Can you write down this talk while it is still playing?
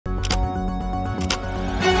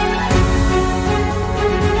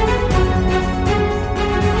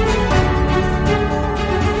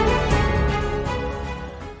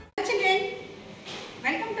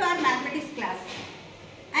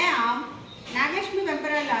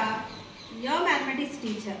his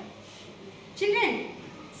teacher. Children,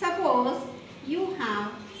 suppose you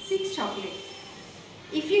have 6 chocolates.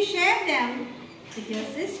 If you share them with your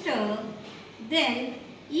sister, then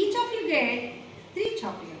each of you get 3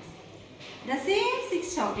 chocolates. The same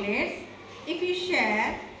 6 chocolates, if you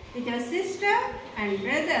share with your sister and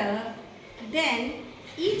brother, then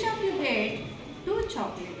each of you get 2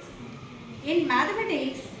 chocolates. In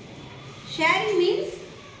mathematics, sharing means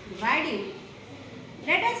dividing.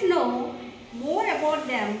 Let us know more about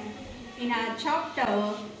them in our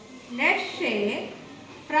chapter Let's Share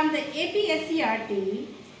from the APSCRT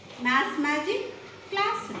Maths Magic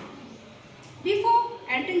Classroom. Before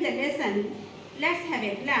entering the lesson, let's have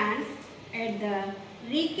a glance at the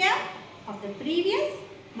recap of the previous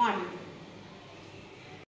module.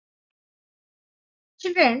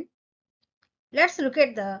 Children, let's look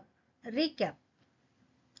at the recap.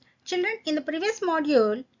 Children, in the previous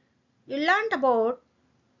module, you learned about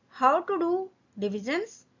how to do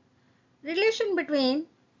divisions, relation between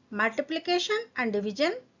multiplication and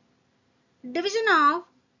division of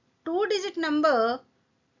 2-digit number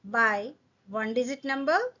by 1-digit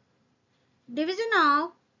number, division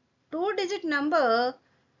of 2-digit number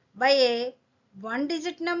by a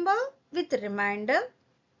 1-digit number with remainder.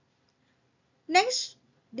 Next,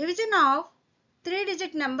 division of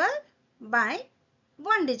 3-digit number by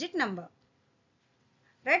 1-digit number.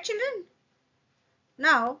 Right, children?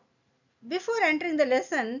 Now, before entering the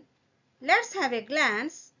lesson, let's have a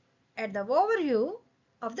glance at the overview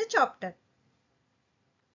of the chapter.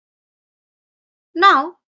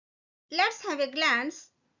 Now, let's have a glance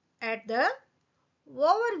at the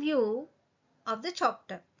overview of the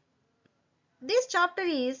chapter. This chapter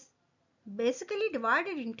is basically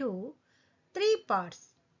divided into 3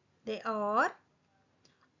 parts. They are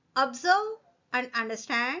observe and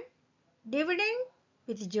understand dividend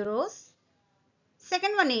with zeros.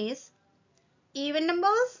 Second one is even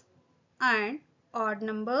numbers and odd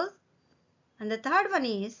numbers. And the third one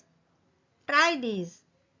is try these.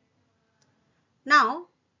 Now,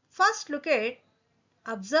 first look at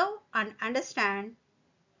observe and understand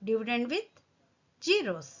dividend with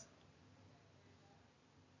zeros.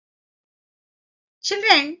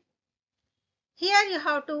 Children, here you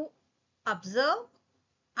have to observe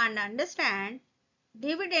and understand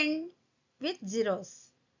dividend with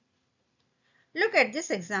zeros. Look at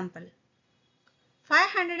this example.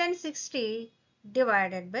 560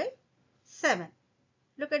 divided by 7.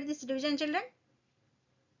 Look at this division, children.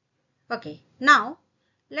 Okay, now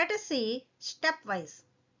let us see stepwise.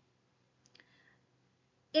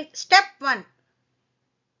 In step 1,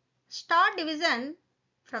 start division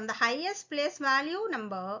from the highest place value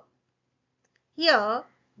number. Here,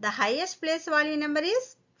 the highest place value number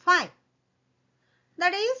is 5.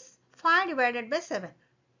 That is 5 divided by 7.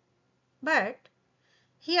 But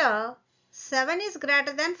here, 7 is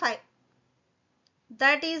greater than 5.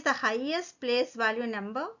 That is the highest place value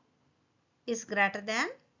number is greater than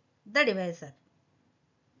the divisor.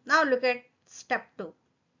 Now look at step 2.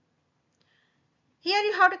 Here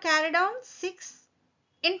you have to carry down 6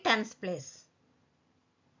 in tens place.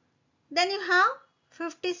 Then you have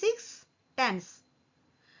 56 tens.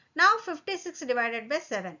 Now 56 divided by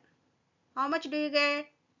 7. How much do you get?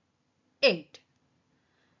 8.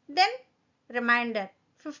 Then remainder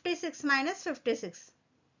 56 minus 56.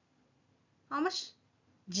 How much?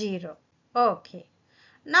 0. Okay.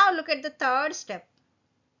 Now look at the third step.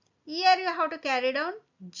 Here you have to carry down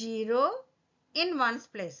 0 in ones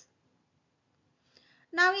place.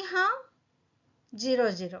 Now we have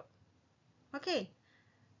 0, 0. Okay.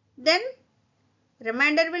 Then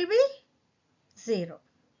remainder will be 0.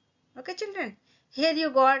 Okay, children. Here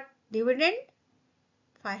you got dividend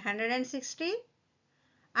 560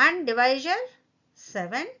 and divisor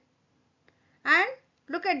 7. And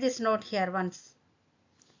look at this note here once.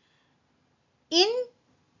 In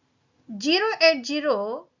 080,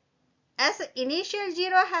 as the initial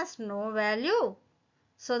 0 has no value,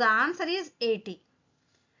 so the answer is 80.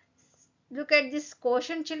 Look at this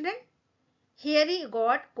quotient, children. Here you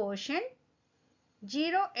got quotient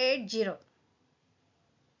 080.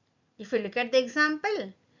 If you look at the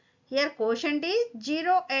example, here quotient is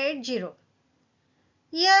 080.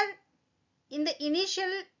 Here in the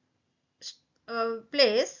initial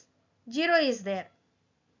place 0 is there.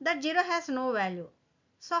 That 0 has no value.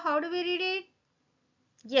 So how do we read it?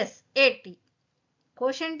 Yes, 80.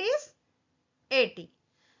 Quotient is 80.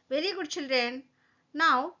 Very good, children.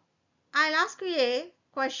 Now I'll ask you a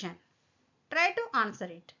question. Try to answer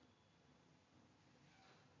it.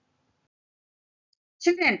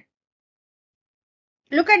 Children,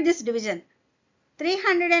 look at this division.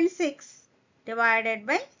 306 divided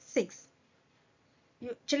by 6.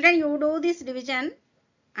 Children, you do this division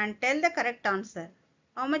and tell the correct answer.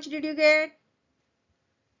 How much did you get?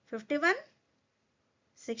 51,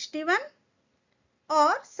 61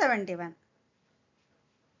 or 71?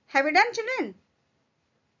 Have you done, children?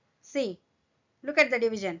 See, look at the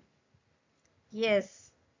division.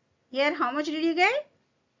 Yes. Here, how much did you get?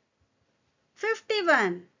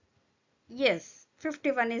 51. Yes,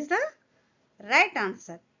 51 is the right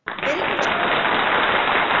answer. Very good.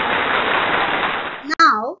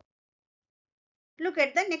 Now, look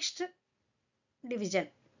at the next division.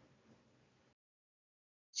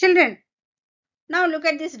 Children, now look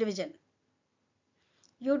at this division.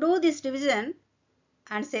 You do this division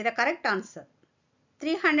and say the correct answer.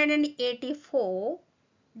 384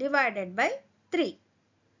 divided by 3.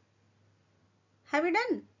 Have you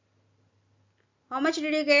done? How much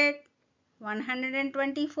did you get?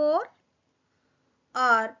 124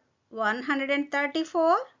 or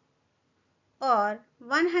 134 or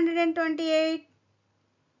 128?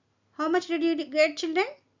 How much did you get, children?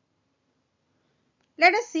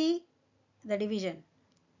 Let us see the division.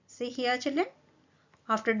 See here, children.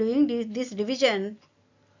 After doing this division,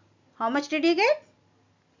 how much did you get?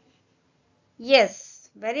 Yes,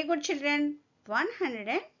 very good, children.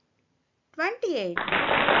 128.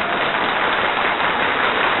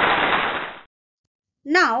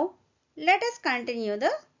 Now, let us continue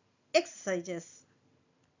the exercises.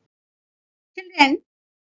 Children,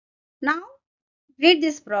 now read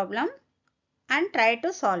this problem and try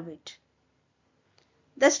to solve it.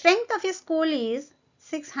 The strength of a school is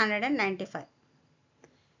 695.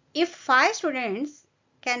 If 5 students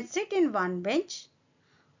can sit in one bench,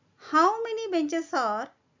 how many benches are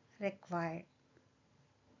required?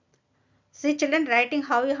 See, children, writing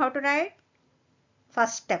how you have to write.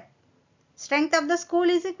 First step. Strength of the school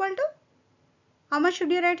is equal to, how much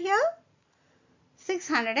should you write here?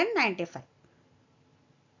 695.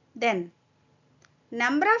 Then,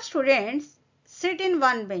 number of students sit in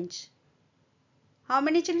one bench. How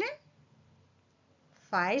many children?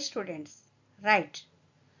 5 students. Right.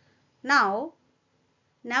 Now,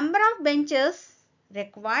 number of benches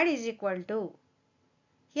required is equal to,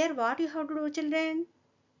 here what you have to do, children?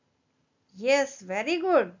 Yes, very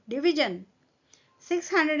good. Division.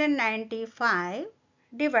 695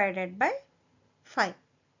 divided by 5.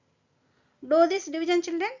 Do this division,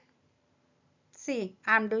 children. See,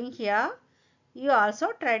 I am doing here. You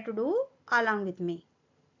also try to do along with me.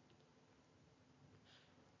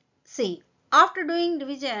 See, after doing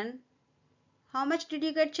division, how much did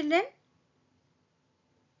you get, children?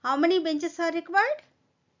 How many benches are required?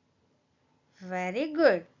 Very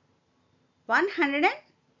good.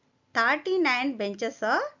 139 benches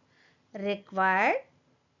are required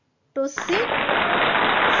to sit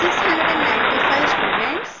 695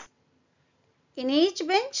 students. In each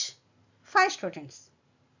bench, 5 students.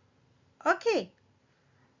 Okay.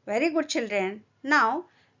 Very good, children. Now,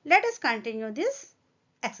 let us continue this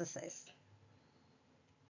exercise.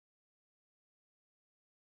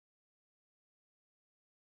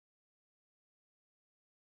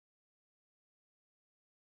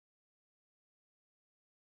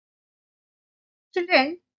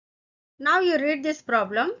 Children, now you read this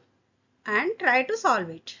problem and try to solve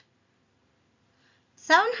it.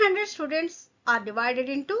 700 students are divided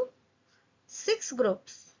into 6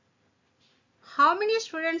 groups. How many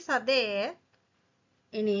students are there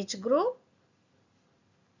in each group?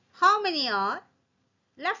 How many are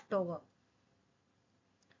left over?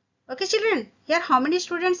 Okay, children, here how many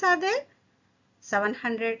students are there?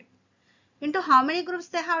 700. Into how many groups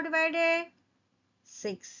they have divided?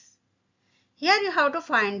 6. Here you have to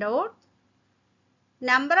find out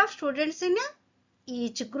number of students in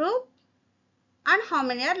each group and how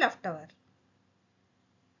many are left over.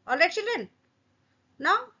 Alright, children.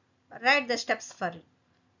 Now write the steps for it.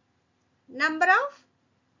 Number of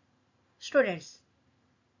students.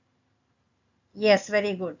 Yes,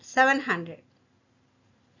 very good. 700.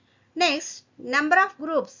 Next, number of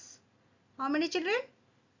groups. How many children?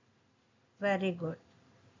 Very good.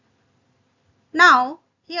 Now,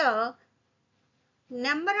 here,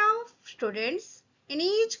 number of students in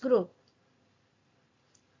each group.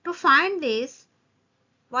 To find this,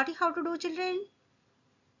 what you have to do, children?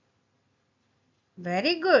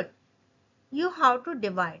 Very good. You have to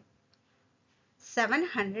divide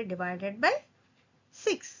 700 divided by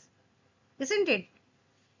 6. Isn't it?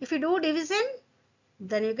 If you do division,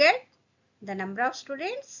 then you get the number of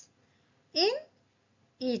students in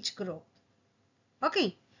each group.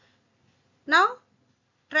 Okay. Now,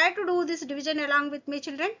 try to do this division along with me,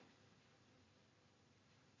 children.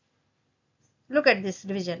 Look at this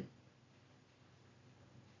division.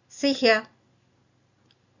 See here.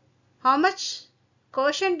 How much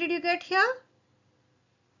quotient did you get here?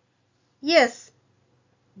 Yes,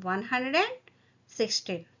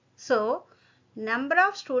 116. So, number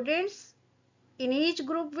of students in each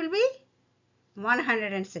group will be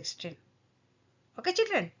 116. Okay,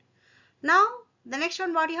 children. Now, the next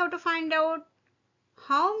one, what you have to find out?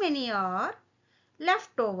 How many are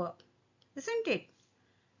left over, isn't it?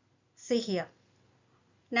 See here,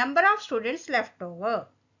 number of students left over.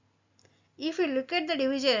 If you look at the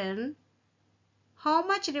division, how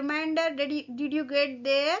much remainder did you get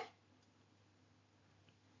there?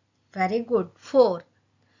 Very good, 4.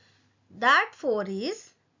 That 4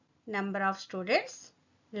 is number of students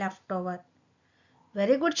left over.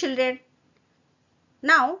 Very good, children.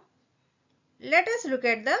 Now, let us look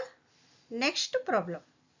at the next problem.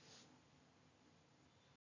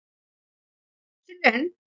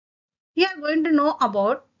 Children, we are going to know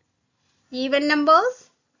about even numbers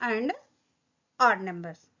and odd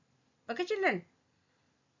numbers. Okay, children.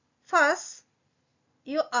 First,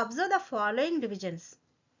 you observe the following divisions.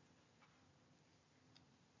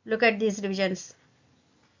 Look at these divisions.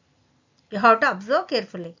 You have to observe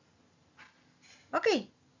carefully. Okay.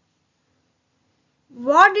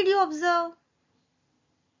 What did you observe?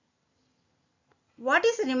 What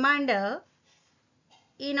is remainder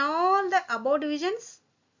in all the above divisions?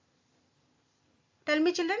 Tell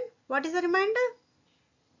me, children, what is the remainder?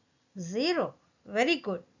 0. Very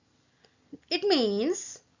good. It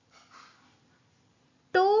means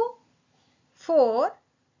 2, 4,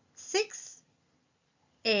 6,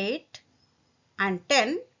 8 and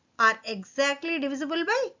 10 are exactly divisible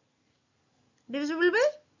by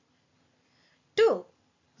 2.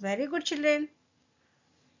 Very good, children.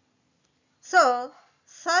 So,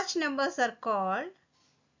 such numbers are called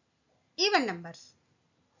even numbers.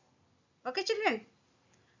 Okay, children.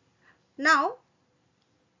 Now,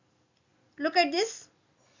 look at this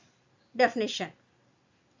definition.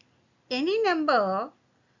 Any number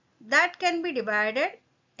that can be divided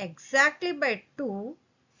exactly by 2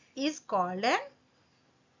 is called an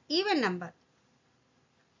even number.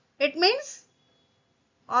 It means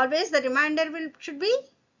always the remainder should be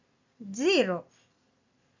 0.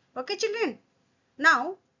 Okay, children.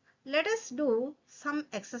 Now, let us do some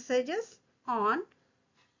exercises on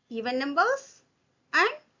even numbers and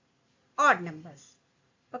odd numbers.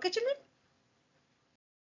 Okay, children.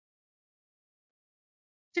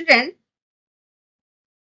 Children,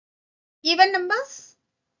 even numbers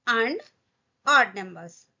and odd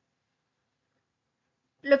numbers.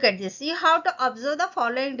 Look at this. You have to observe the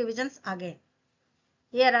following divisions again.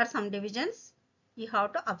 Here are some divisions. You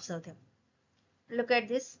have to observe them. Look at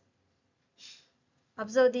this.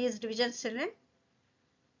 Observe these divisions, children.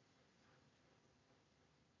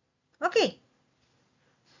 Okay.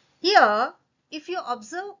 Here, if you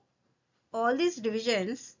observe all these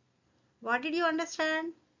divisions, what did you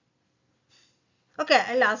understand? Okay,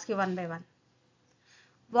 I'll ask you one by one.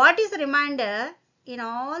 What is the remainder in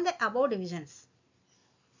all the above divisions?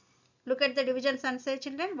 Look at the divisions and say,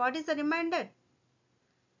 children, what is the remainder?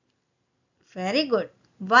 Very good.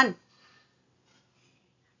 1.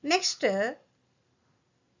 Next, it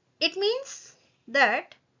means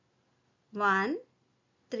that 1,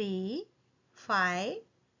 3, 5,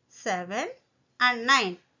 7 and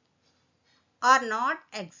 9 are not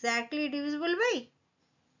exactly divisible by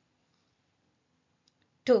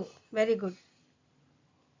 2. Very good.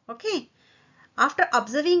 Okay. After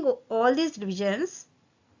observing all these divisions,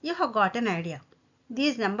 you have got an idea.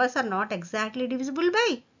 These numbers are not exactly divisible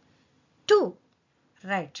by 2.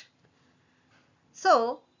 Right.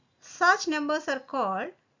 So, such numbers are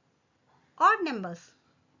called odd numbers.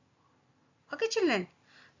 Okay, children.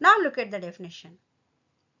 Now look at the definition.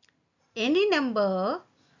 Any number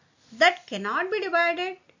that cannot be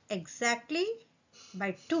divided exactly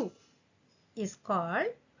by 2 is called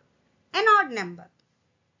an odd number.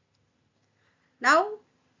 Now,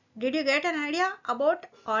 did you get an idea about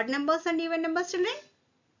odd numbers and even numbers, children?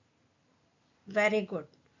 Very good.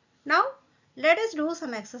 Now, let us do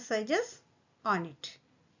some exercises on it.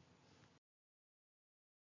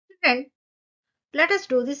 Children, let us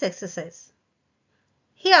do this exercise.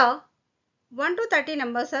 Here, 1 to 30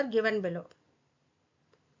 numbers are given below.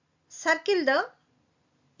 Circle the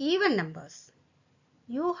even numbers.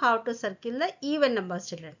 You have to circle the even numbers,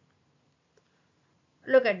 children.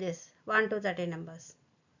 Look at this, 1 to 30 numbers.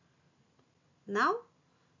 Now,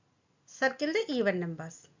 circle the even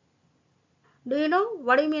numbers. Do you know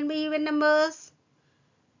what do you mean by even numbers?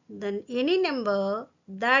 Then any number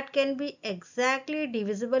that can be exactly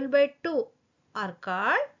divisible by 2 are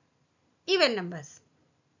called even numbers.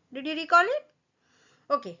 Did you recall it?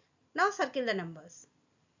 Okay, now circle the numbers.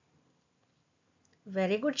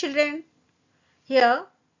 Very good, children. Here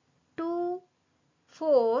 2,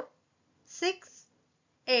 4, 6,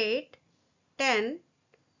 8, 10,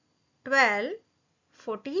 12,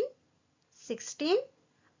 14, 16,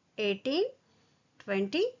 18,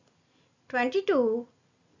 20, 22,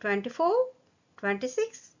 24,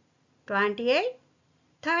 26, 28,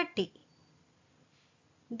 30.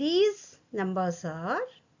 These numbers are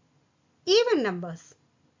even numbers.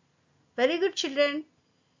 Very good, children.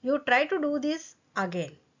 You try to do this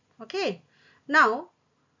again. Okay. Now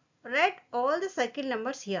write all the circle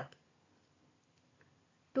numbers here.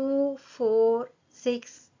 2, 4,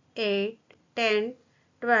 6, 8, 10,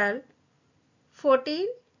 12, 14,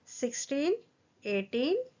 16,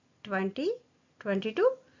 18, 20, 22,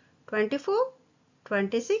 24,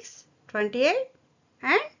 26, 28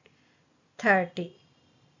 and 30.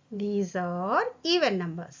 These are even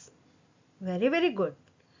numbers. Very, very good.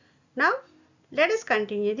 Now let us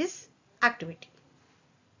continue this activity.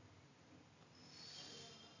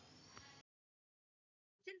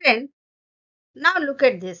 Children, now look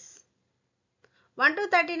at this. 1 to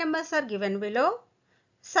 30 numbers are given below.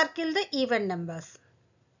 Circle the even numbers.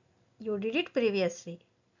 You did it previously.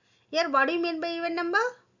 Here, what do you mean by even number?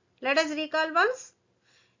 Let us recall once.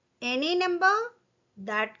 Any number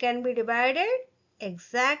that can be divided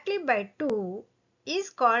exactly by 2 is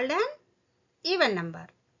called an even number.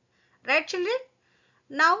 Right, children?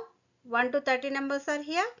 Now, 1 to 30 numbers are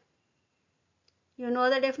here. You know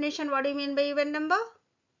the definition. What do you mean by even number?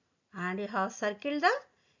 And you have circled the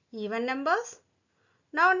even numbers.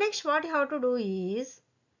 Now, next what you have to do is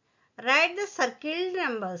write the circled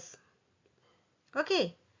numbers.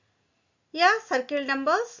 Okay. Here, circled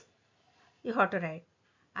numbers you have to write.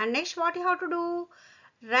 And next what you have to do?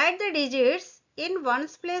 Write the digits in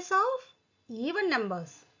ones place of even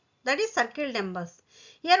numbers. That is circled numbers.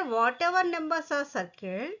 Here whatever numbers are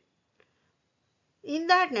circled, in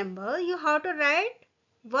that number you have to write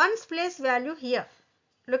ones place value here.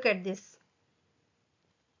 Look at this.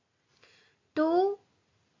 2,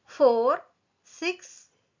 4, 6,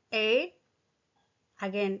 8.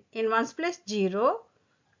 Again in ones place 0,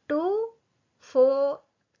 2, 4,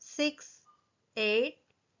 6, 8,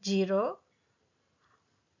 0.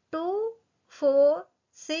 2, 4,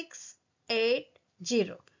 6, 8,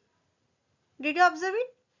 0. Did you observe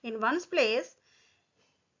it? In ones place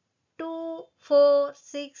 2, 4,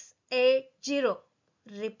 6, 8, 0.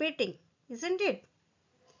 Repeating, isn't it?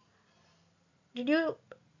 Did you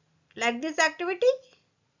like this activity?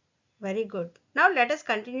 Very good. Now let us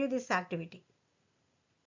continue this activity.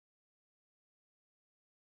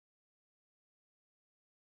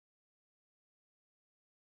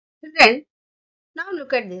 Then, now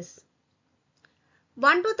look at this.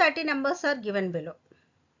 1 to 30 numbers are given below.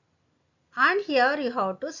 And here you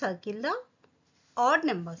have to circle the odd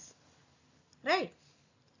numbers. Right?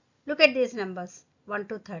 Look at these numbers 1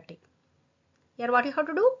 to 30. Here what you have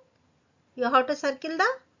to do? You have to circle the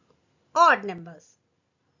odd numbers.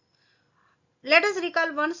 Let us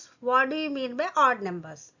recall once what do you mean by odd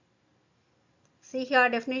numbers. See here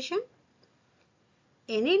definition.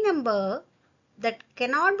 Any number that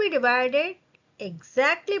cannot be divided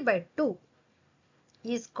exactly by 2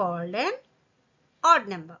 is called an odd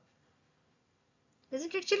number.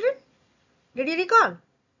 Isn't it, children? Did you recall?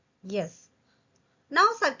 Yes. Now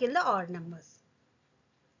circle the odd numbers.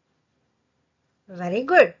 Very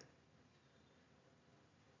good.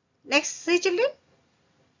 Next, see children.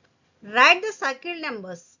 Write the circled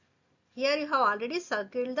numbers. Here you have already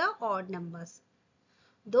circled the odd numbers.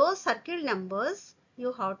 Those circled numbers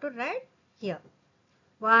you have to write here.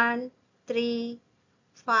 1, 3,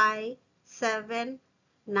 5, 7,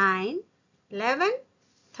 9, 11,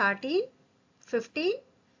 13, 15,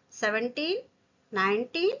 17,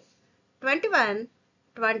 19, 21,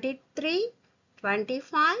 23,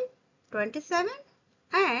 25, 27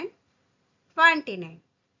 and 29.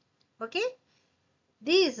 Okay.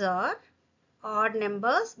 These are odd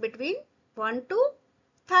numbers between 1 to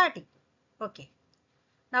 30. Okay.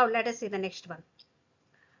 Now let us see the next one.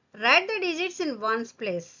 Write the digits in ones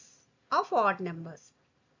place of odd numbers.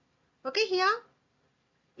 Okay, here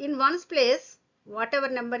in ones place, whatever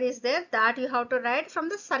number is there, that you have to write from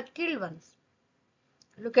the circled ones.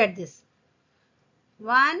 Look at this.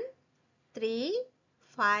 1, 3,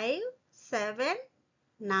 5, 7,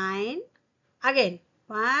 9. Again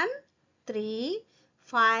 1, 3,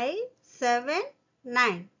 5, 7,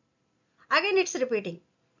 9. Again it's repeating.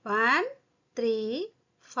 1, 3,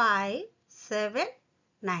 5, 7,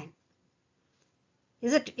 9.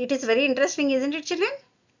 It is very interesting, isn't it, children?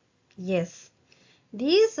 Yes.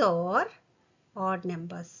 These are odd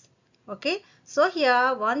numbers. Okay. So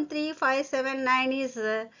here 1, 3, 5, 7, 9 is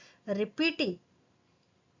repeating.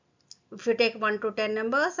 If you take 1 to 10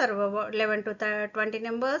 numbers, or 11 to 20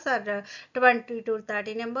 numbers, or 20 to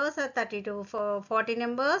 30 numbers, or 30 to 40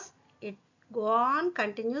 numbers, it go on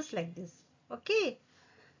continues like this. Okay,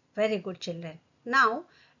 very good children. Now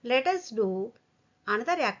let us do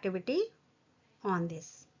another activity on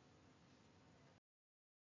this.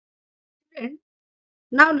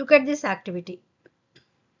 Now look at this activity.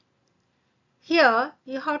 Here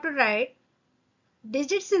you have to write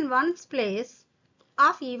digits in ones place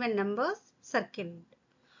of even numbers circled.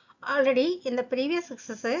 Already in the previous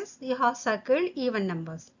exercise you have circled even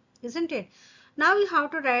numbers, isn't it? Now you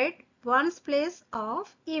have to write ones place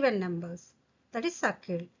of even numbers, that is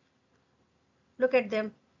circled. Look at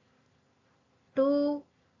them. 2,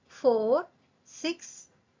 4, 6,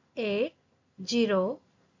 8, 0.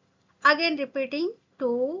 Again repeating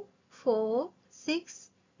 2, 4, 6,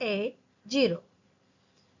 8, 0.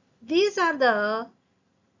 These are the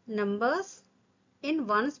numbers in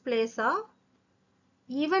ones place of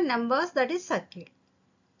even numbers, that is circled.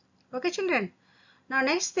 Okay children. Now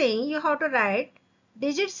next thing you have to write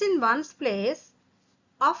digits in ones place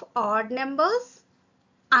of odd numbers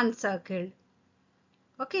uncircled.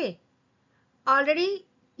 Okay. Already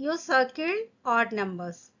you circled odd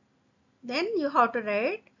numbers. Then you have to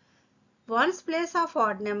write ones place of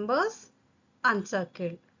odd numbers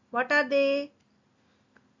uncircled. What are they?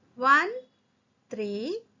 1,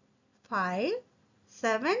 3, 5,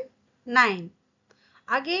 7, 9.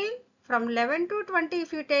 Again from 11 to 20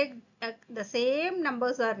 if you take the same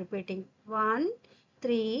numbers are repeating. 1,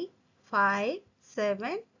 3, 5,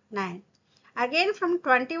 7, 9. Again from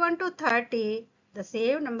 21 to 30 the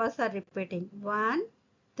same numbers are repeating. 1,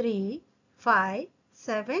 3, 5,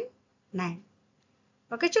 7, 9.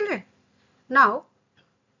 Okay children. Now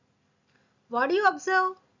what do you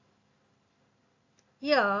observe?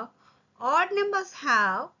 Here odd numbers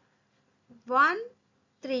have 1,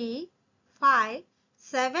 3, 5,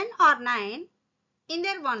 7 or 9 in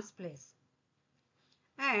their ones place.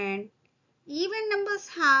 And even numbers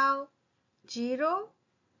have 0,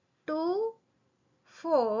 2,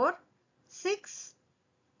 4, 6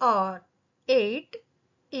 or 8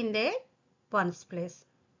 in their ones place.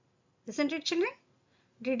 Isn't it children?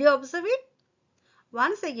 Did you observe it?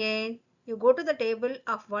 Once again, you go to the table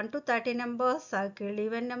of 1 to 30 numbers, circle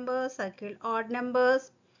even numbers, circle odd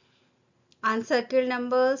numbers, uncircled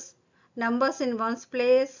numbers, numbers in ones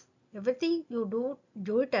place, everything you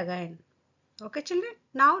do it again. Okay children,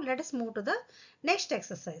 now let us move to the next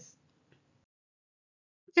exercise.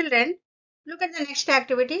 Children, look at the next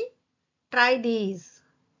activity. Try these.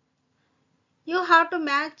 You have to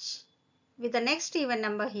match with the next even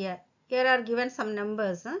number here. Here are given some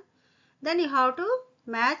numbers. Then you have to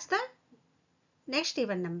match the next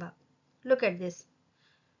even number. Look at this.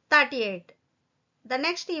 38. The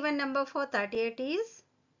next even number for 38 is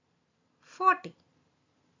 40.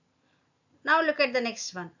 Now look at the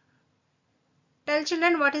next one. Tell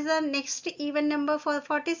children what is the next even number for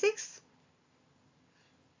 46?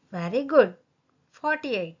 Very good.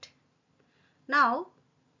 48. Now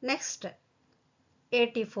next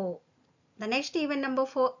 84. The next even number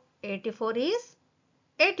for 84 is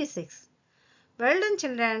 86. Well done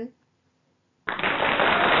children.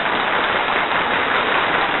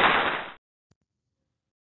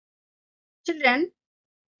 Children,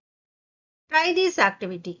 try this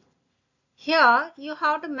activity. Here you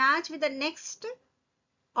have to match with the next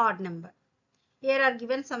odd number. Here are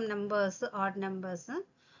given some numbers, odd numbers,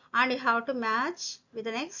 and you have to match with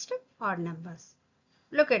the next odd numbers.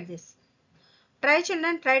 Look at this. Try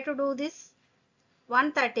children, try to do this.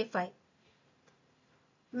 135.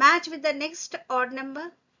 Match with the next odd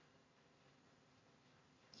number.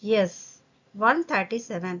 Yes,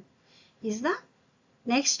 137 is the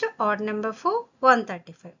next odd number for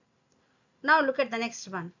 135. Now look at the next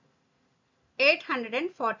one.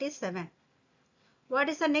 847. What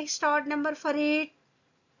is the next odd number for it?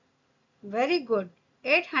 Very good.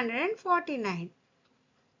 849.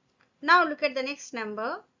 Now look at the next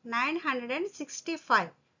number. 965.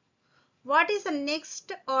 What is the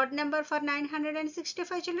next odd number for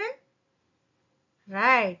 965 children?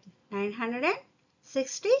 Right.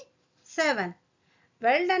 967.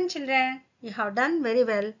 Well done children. You have done very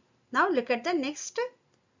well. Now look at the next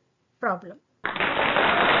problem.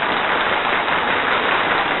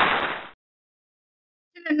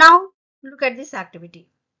 Now look at this activity.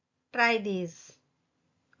 Try these.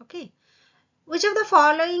 Okay. Which of the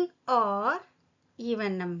following are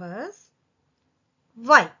even numbers?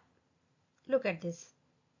 Why? Look at this.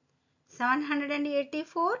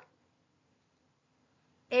 784,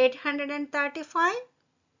 835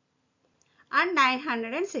 and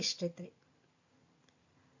 963.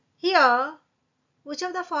 Here Which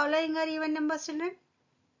of the following are even numbers, children?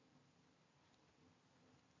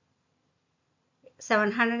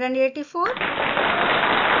 784.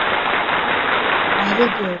 Very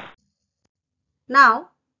good.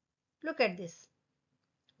 Now, look at this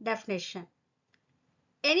definition.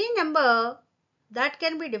 Any number that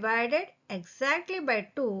can be divided exactly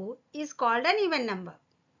by 2 is called an even number,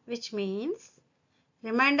 which means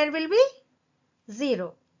remainder will be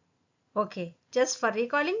 0. Okay, just for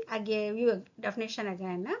recalling, I gave you a definition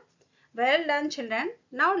again. Well done, children.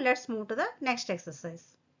 Now let's move to the next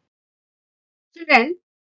exercise. Children,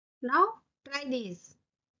 now try these.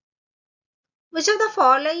 Which of the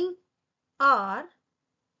following are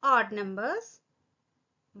odd numbers?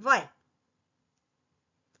 Why?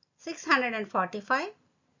 645,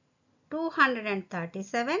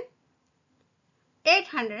 237,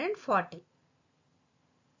 840.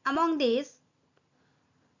 Among these,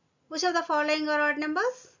 which of the following are odd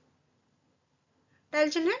numbers? Tell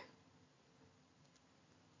children.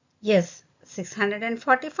 Yes,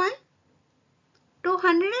 645,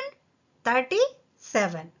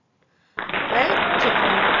 237. Well,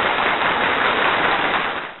 children.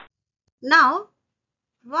 Now,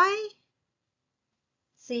 why?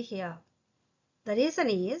 See here. The reason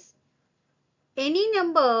is any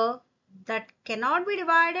number that cannot be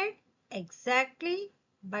divided exactly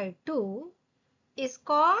by 2 is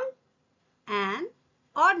called an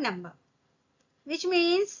odd number, which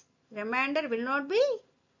means remainder will not be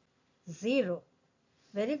 0.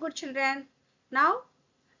 Very good, children. Now,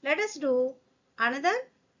 let us do another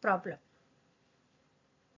problem.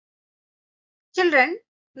 Children,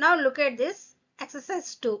 now look at this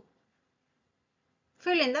exercise 2.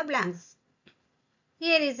 Fill in the blanks.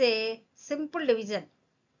 Here is a simple division.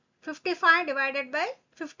 55 divided by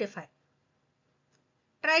 55.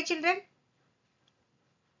 Try, children.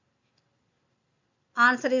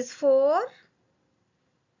 Answer is 4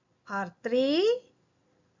 or 3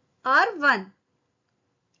 or 1.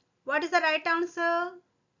 What is the right answer?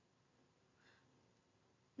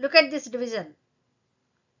 Look at this division.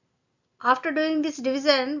 After doing this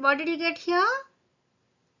division, what did you get here?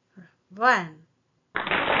 1.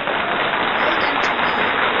 Well done, children.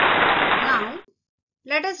 Now,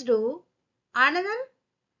 let us do another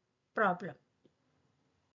problem.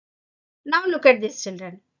 Now look at this,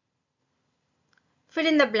 children. Fill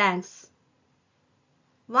in the blanks.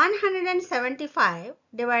 175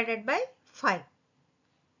 divided by 5.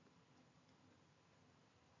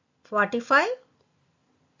 45,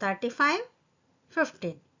 35,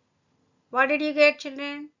 15. What did you get,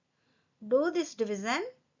 children? Do this division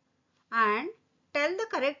and tell the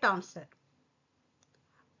correct answer.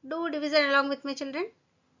 Do division along with me, children.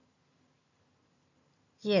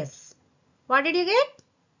 Yes. What did you get?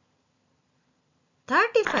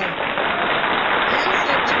 35. Well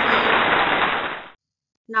said, children.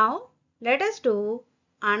 Now, let us do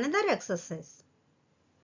another exercise.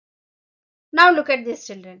 Now look at this,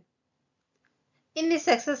 children. In this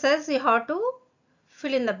exercise, you have to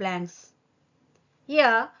fill in the blanks.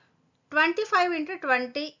 Here, 25 into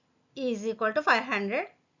 20 is equal to 500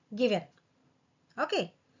 given.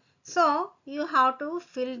 Okay. So, you have to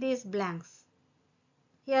fill these blanks.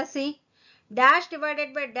 Here see, dash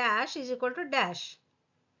divided by dash is equal to dash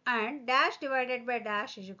and dash divided by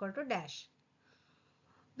dash is equal to dash.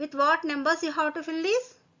 With what numbers you have to fill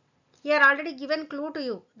this? Here already given clue to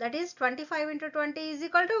you, that is 25 into 20 is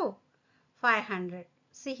equal to 500.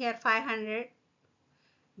 See here, 500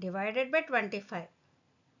 divided by 25.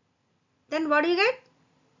 Then what do you get?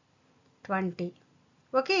 20.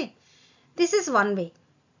 Okay, this is one way.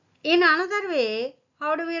 In another way,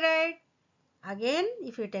 how do we write? Again,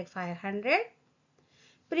 if you take 500,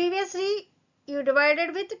 previously you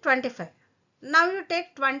divided with 25. Now you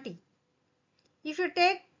take 20. If you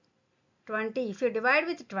take 20, if you divide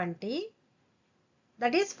with 20,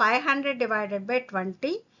 that is 500 divided by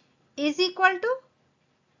 20 is equal to,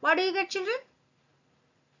 what do you get, children?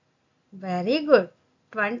 Very good,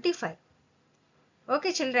 25.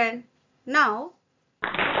 Okay, children. Now,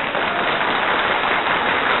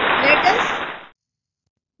 let us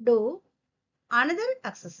do another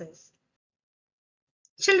exercise.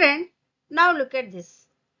 Children, now look at this.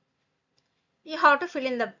 You have to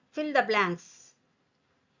fill the blanks.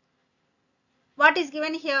 What is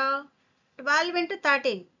given here? 12 into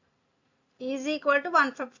 13 is equal to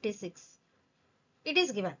 156. It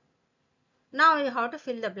is given. Now you have to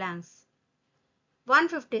fill the blanks.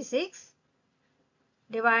 156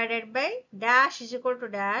 divided by dash is equal to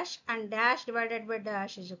dash and dash divided by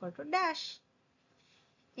dash is equal to dash.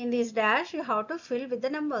 In this dash you have to fill with the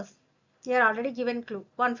numbers. Here already given clue,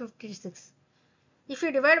 156. If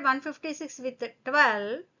you divide 156 with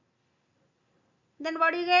 12, Then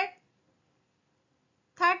what do you get?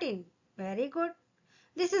 13. Very good.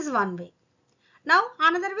 This is one way. Now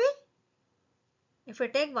another way. If we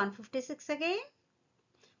take 156 again,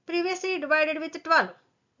 previously divided with 12.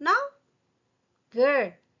 Now,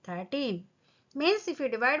 good. 13. Means if you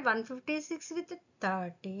divide 156 with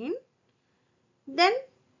 13, then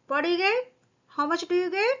what do you get? How much do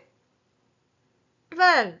you get?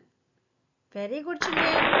 12. Very good, children.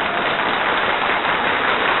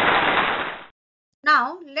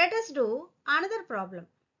 Now, let us do another problem.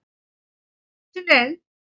 Children,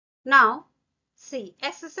 now see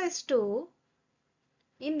exercise 2.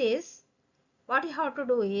 In this, what you have to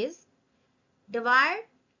do is divide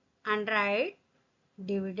and write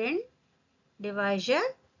dividend, divisor,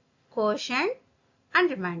 quotient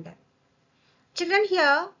and remainder. Children,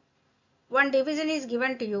 here one division is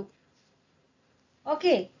given to you.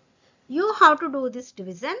 Okay, you have to do this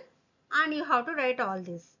division and you have to write all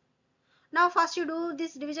this. Now first you do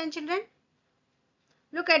this division, children.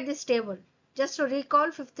 Look at this table. Just to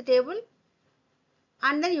recall fifth table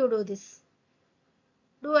and then you do this.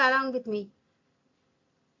 Do along with me.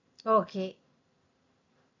 Okay.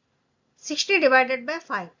 60 divided by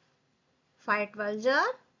 5. 5 12s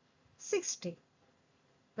are 60.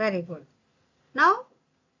 Very good. Now,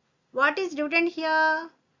 what is dividend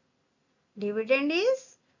here? Dividend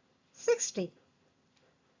is 60.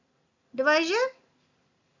 Divisor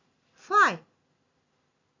 5.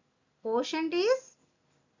 Quotient is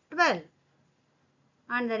 12.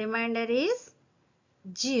 And the remainder is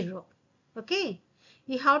 0. Okay.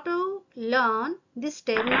 You have to learn this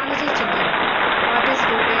terminology, children. What is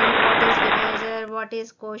dividend, what is divisor, what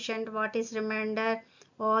is quotient, what is remainder.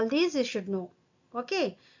 All these you should know.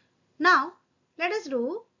 Okay. Now, let us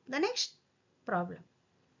do the next problem.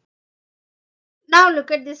 Now,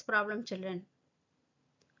 look at this problem, children.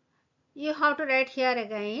 You have to write here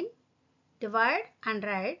again. Divide and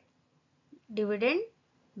write dividend,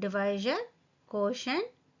 divisor, quotient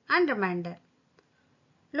and remainder.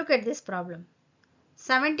 Look at this problem.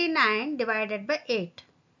 79 divided by 8.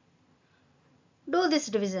 Do this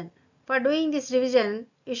division. For doing this division,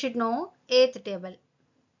 you should know 8th table.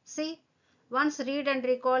 See, once read and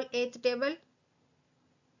recall 8th table.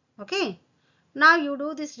 Okay. Now you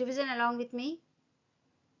do this division along with me.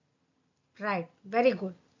 Right. Very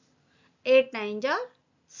good. 8 9s are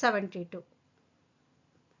 72.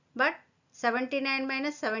 But 79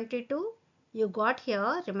 minus 72, you got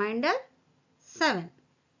here remainder 7.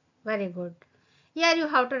 Very good. Here you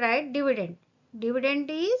have to write dividend. Dividend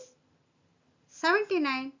is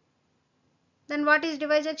 79. Then what is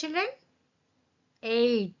divisor, children?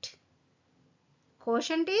 8.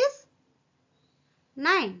 Quotient is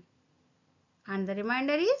 9. And the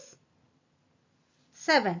remainder is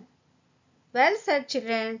 7. Well said,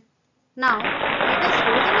 children. Now let us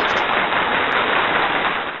do the next problem.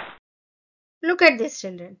 Look at this,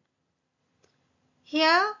 children.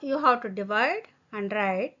 Here you have to divide and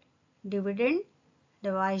write dividend,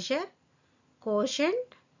 divisor,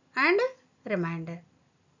 quotient and remainder.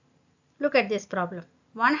 Look at this problem.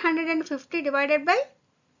 150 divided by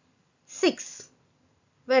 6.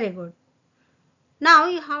 Very good. Now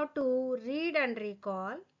you have to read and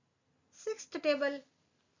recall 6th table.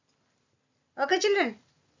 Okay, children.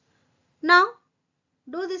 Now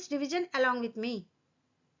do this division along with me.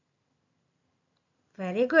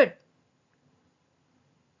 Very good.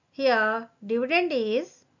 Here dividend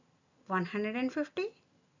is 150.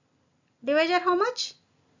 Divisor how much?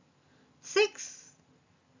 6.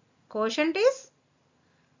 Quotient is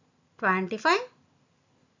 25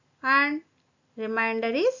 and remainder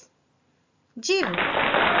is 0.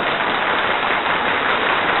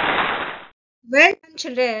 Well done,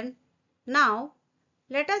 children. Now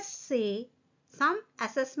let us see some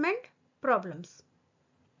assessment problems.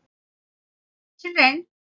 Children,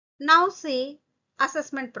 now see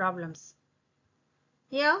assessment problems.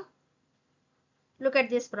 Here, look at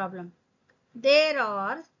this problem. There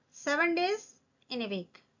are 7 days in a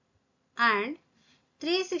week and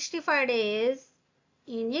 365 days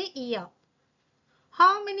in a year.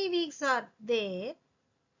 How many weeks are there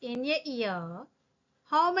in a year?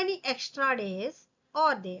 How many extra days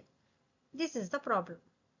are there? This is the problem.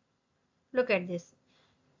 Look at this.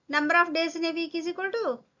 Number of days in a week is equal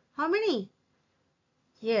to how many?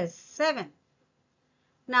 Yes, 7.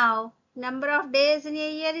 Now, number of days in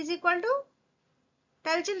a year is equal to?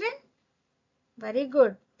 Tell children. Very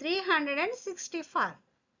good. 365.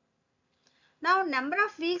 Now, number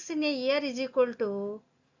of weeks in a year is equal to,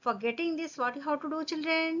 for getting this, what you have to do,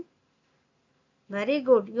 children? Very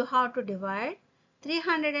good. You have to divide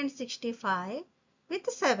 365 with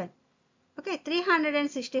 7. Okay,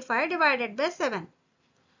 365 divided by 7.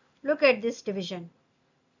 Look at this division.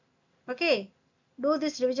 Okay, do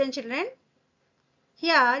this division, children.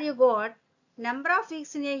 Here you got number of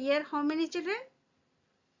weeks in a year. How many, children?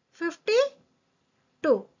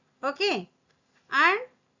 52. Okay, and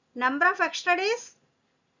number of extra days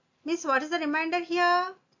means what is the remainder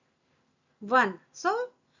here? 1. So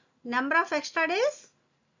number of extra days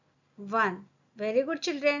 1. Very good,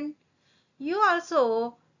 children. You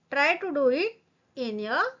also try to do it in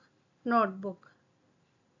your notebook.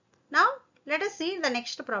 Now let us see the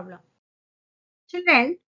next problem.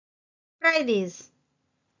 Children, try this.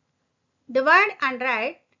 Divide and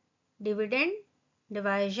write dividend,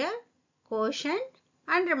 divisor, quotient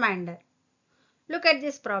and remainder. Look at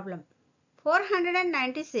this problem.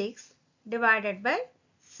 496 divided by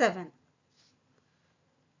 7.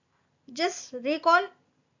 Just recall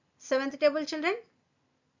 7th table, children,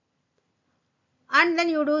 and then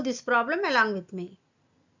you do this problem along with me.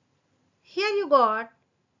 Here you got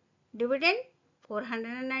dividend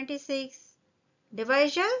 496,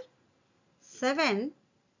 divisor 7,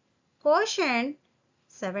 quotient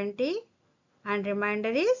 70 and remainder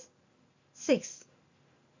is 6.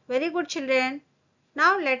 Very good, children.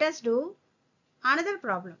 Now let us do another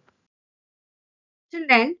problem.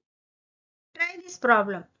 Children, try this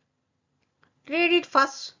problem. Read it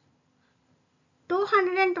first.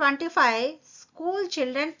 225 school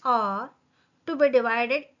children are to be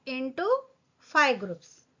divided into 5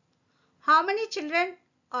 groups. How many children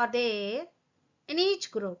are there in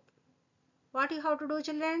each group? What you have to do,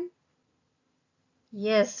 children?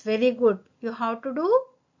 Yes, very good. You have to do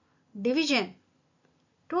division.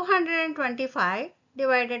 225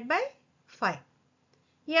 divided by 5.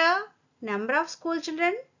 Here, number of school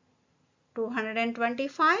children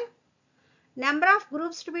 225. Number of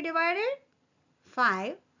groups to be divided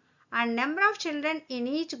 5. And number of children in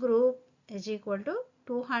each group is equal to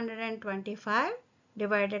 225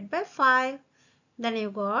 divided by 5. Then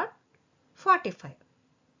you got 45.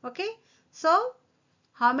 Okay. So,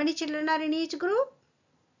 how many children are in each group?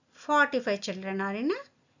 45 children are in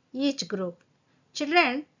each group.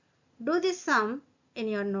 Children, do this sum in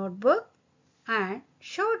your notebook and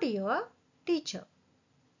show to your teacher.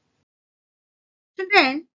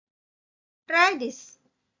 Children, try this.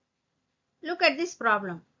 Look at this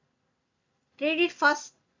problem. Read it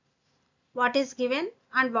first, what is given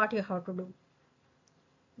and what you have to do.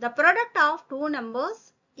 The product of two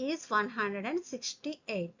numbers is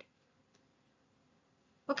 168.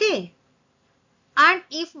 Okay. And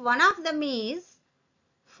if one of them is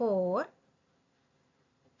 4,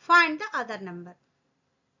 find the other number.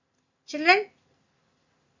 Children,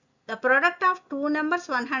 the product of two numbers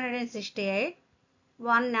 168.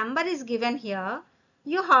 One number is given here.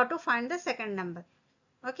 You have to find the second number.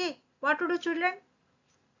 Okay. What to do, children?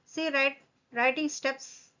 See, writing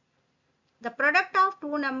steps. The product of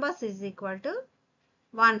two numbers is equal to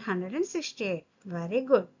 168. Very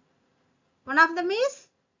good. One of them is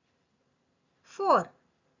 4.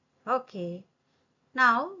 Okay.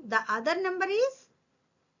 Now the other number is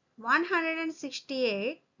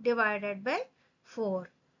 168 divided by 4.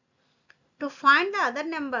 To find the other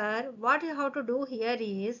number, what you have to do here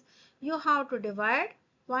is you have to divide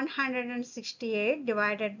 168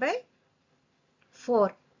 divided by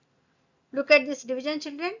 4. Look at this division,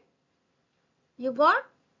 children. You got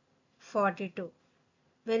 42.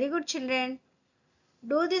 Very good, children.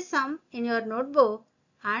 Do this sum in your notebook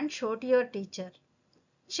and show to your teacher.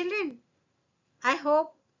 Children, I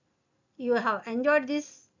hope you have enjoyed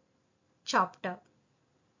this chapter.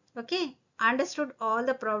 Okay, understood all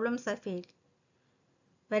the problems I feel.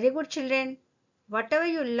 Very good, children. Whatever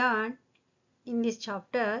you learn in this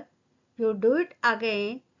chapter, you do it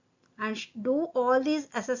again and do all these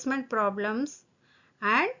assessment problems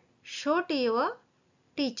and show to your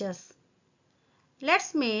teachers.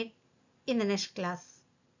 Let's meet in the next class.